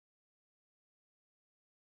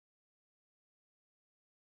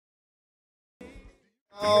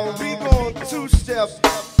We going two steps,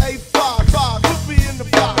 A5, put me in the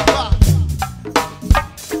box.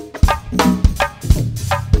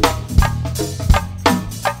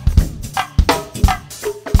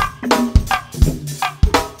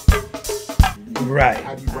 Right.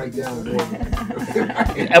 How do you write down?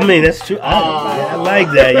 I mean, that's true. I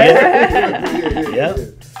like that. Yeah.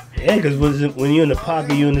 Yeah, because when you're in the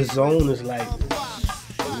pocket, you're in the zone. It's like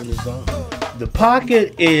you're in the zone. The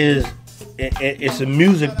pocket it's a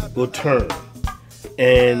musical term,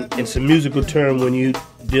 and it's a musical term when you're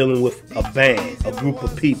dealing with a band, a group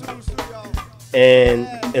of people, and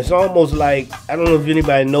it's almost like, I don't know if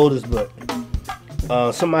anybody noticed, but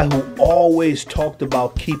somebody who always talked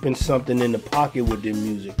about keeping something in the pocket with their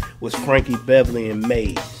music was Frankie Beverly and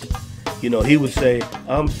Maze. You know, he would say,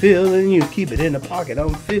 "I'm feeling you, keep it in the pocket.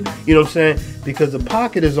 I'm feel," you know what I'm saying? Because the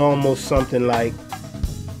pocket is almost something like,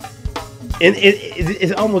 and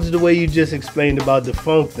it's almost the way you just explained about the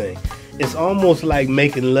funk thing. It's almost like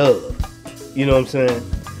making love. You know what I'm saying?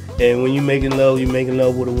 And when you're making love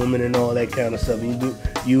with a woman and all that kind of stuff. And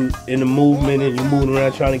you in the movement and you're moving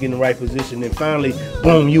around trying to get in the right position. And finally,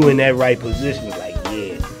 boom, you in that right position. You're like,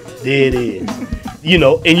 yeah, there it is. You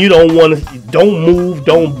know, and you don't want to, don't move,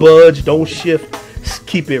 don't budge, don't shift.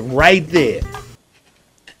 Keep it right there.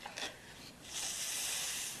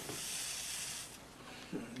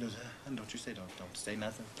 Don't you say, don't say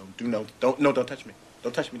nothing. Don't do don't touch me.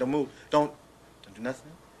 Don't touch me. Don't move. Don't do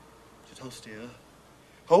nothing. Just hold still.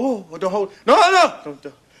 Don't hold. No. Don't.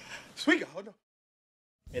 Sweet. Hold on.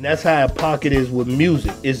 And that's how a pocket is with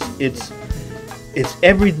music. It's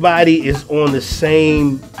everybody is on the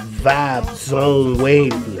same vibe, zone,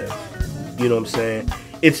 wavelength. You know what I'm saying?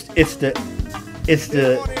 It's the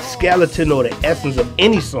skeleton or the essence of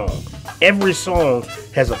any song. Every song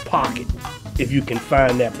has a pocket, if you can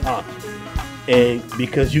find that pocket. And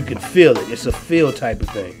because you can feel it. It's a feel type of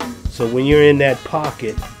thing. So when you're in that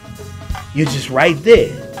pocket, you're just right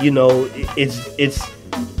there. You know,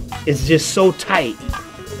 it's just so tight,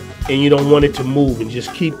 and you don't want it to move, and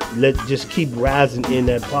just keep rising in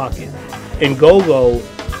that pocket. And go-go,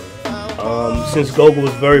 since go-go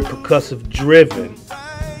is very percussive driven,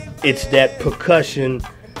 it's that percussion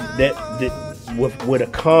that with the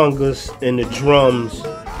congas and the drums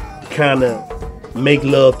kind of make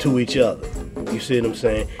love to each other. You see what I'm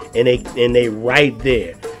saying? And they right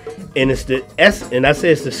there. And it's and I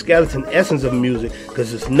say it's the skeleton essence of music,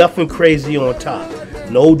 because there's nothing crazy on top.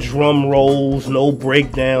 No drum rolls, no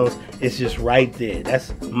breakdowns. It's just right there.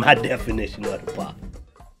 That's my definition of the pop.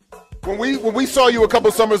 When we saw you a couple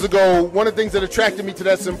summers ago, one of the things that attracted me to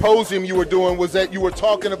that symposium you were doing was that you were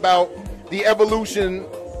talking about the evolution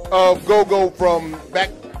of go-go from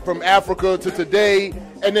Africa to today,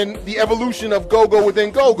 and then the evolution of go-go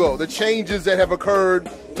within go-go, the changes that have occurred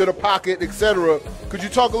to the pocket, etc. Could you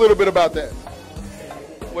talk a little bit about that?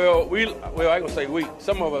 Well, I ain't gonna say we.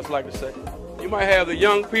 Some of us like to say. You might have the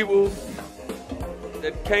young people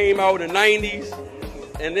that came out in the 90s,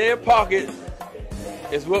 and their pocket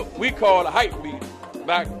is what we call a hype beat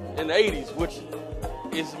back in the 80s, which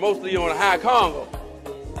is mostly on a high Congo.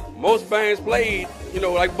 Most bands played, you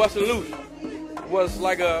know, like Bustin' Loose was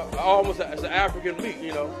like almost an African beat,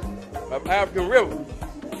 you know, an African rhythm.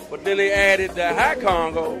 But then they added the high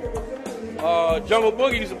Congo. Jungle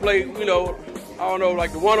Boogie used to play, you know, I don't know,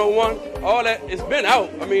 like the 101. All that, it's been out.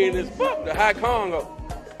 I mean, it's the high Congo.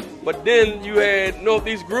 But then you had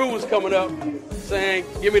Northeast Grooves coming up saying,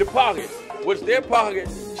 give me the pocket, which their pocket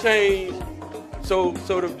changed. So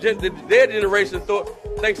their generation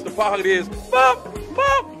thinks the pocket is bop,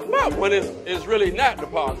 bop, bop, when it's really not the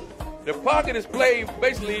pocket. The pocket is played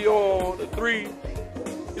basically on the three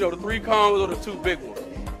congos or the two big ones.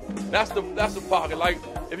 That's the pocket. Like,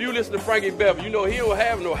 if you listen to Frankie Beverly, you know he don't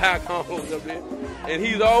have no high congos up there. And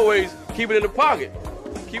he's always keeping it in the pocket.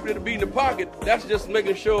 Keeping it to beat in the pocket, that's just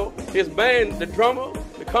making sure his band, the drummer,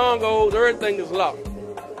 the congos, everything is locked.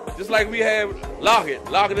 Just like we have lock it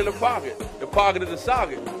in the pocket is the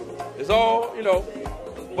socket. It's all, you know,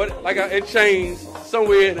 but like it changed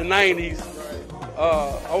somewhere in the 90s.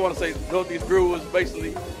 I want to say Northeast Grooves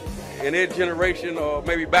basically in their generation, or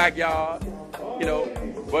maybe Backyard, you know.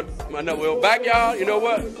 But Backyard, you know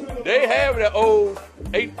what? They have that old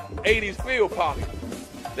 80s field pocket.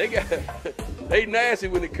 They nasty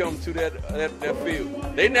when it comes to that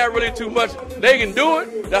field. They not really too much. They can do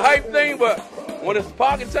it, the hype thing, but when it's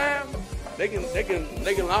pocket time, they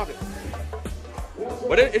can lock it.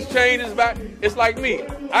 But it's changed. It's back. It's like me.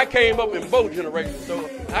 I came up in both generations, so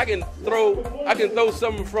I can throw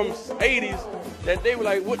something from 80s that they were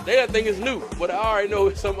like, what? They think is new, but I already know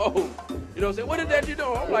it's some old. You know what I'm saying? What is that you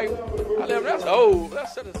doing? I'm like, that's old.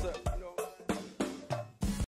 That's such and such.